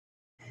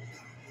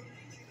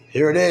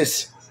Here it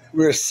is.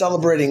 We're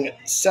celebrating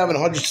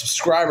 700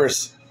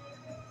 subscribers.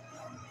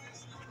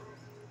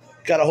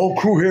 Got a whole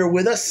crew here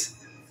with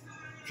us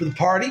for the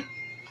party.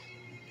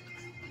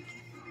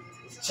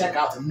 Let's check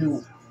out the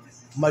new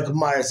Michael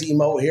Myers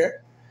emote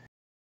here.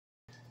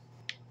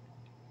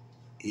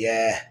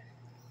 Yeah,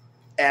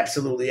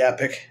 absolutely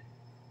epic.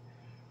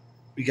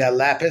 We got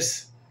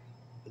Lapis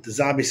with the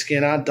zombie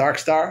skin on,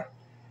 Darkstar.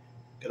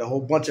 Got a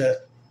whole bunch of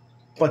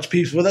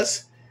peeps with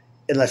us.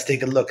 And let's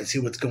take a look and see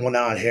what's going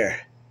on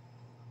here.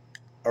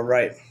 All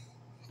right,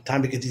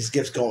 time to get these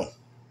gifts going.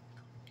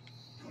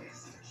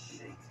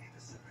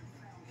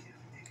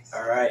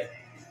 All right.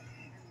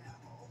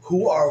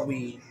 Who are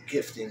we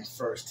gifting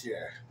first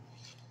here?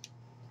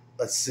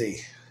 Let's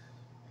see.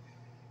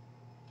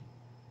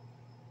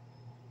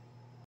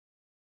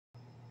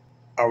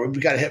 All right, we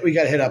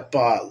gotta hit up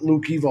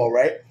Luke Evo,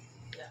 right?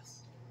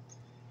 Yes.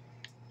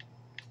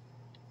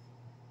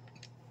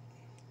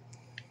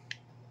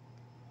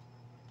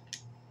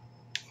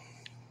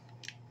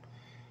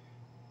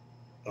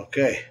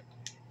 Okay.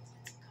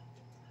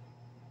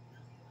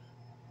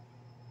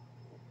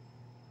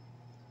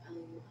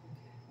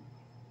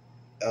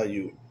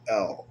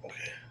 L-U-L.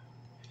 Okay.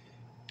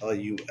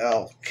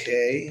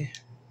 L-U-L-K.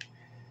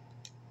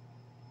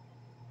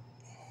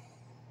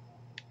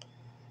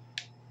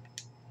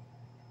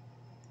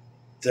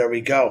 There we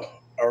go.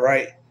 All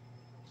right.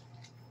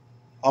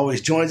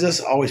 Always joins us,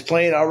 always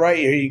playing. All right,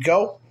 here you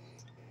go.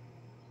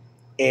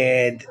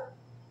 And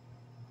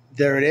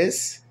there it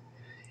is.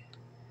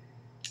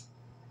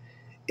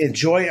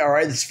 Enjoy. All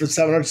right, this is for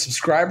 700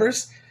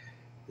 subscribers.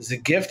 This is a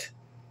gift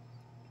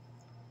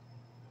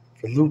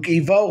for Luke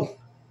Evo.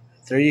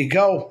 There you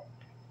go.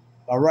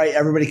 All right,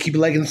 everybody keep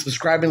liking and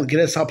subscribing. Get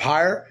us up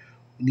higher.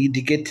 We need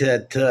to get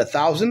to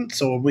 1,000.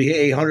 So when we hit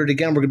 800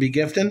 again, we're going to be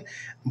gifting.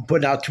 I'm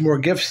putting out 2 more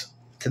gifts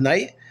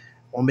tonight.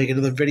 I'll make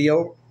another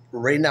video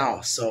right now.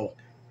 So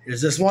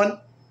here's this one.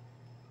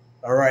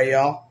 All right,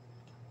 y'all.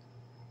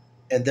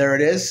 And there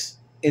it is.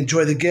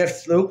 Enjoy the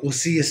gift, Luke. We'll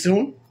see you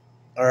soon.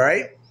 All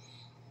right.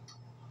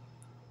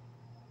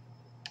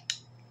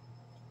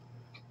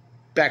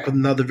 Back with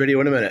another video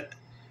in a minute.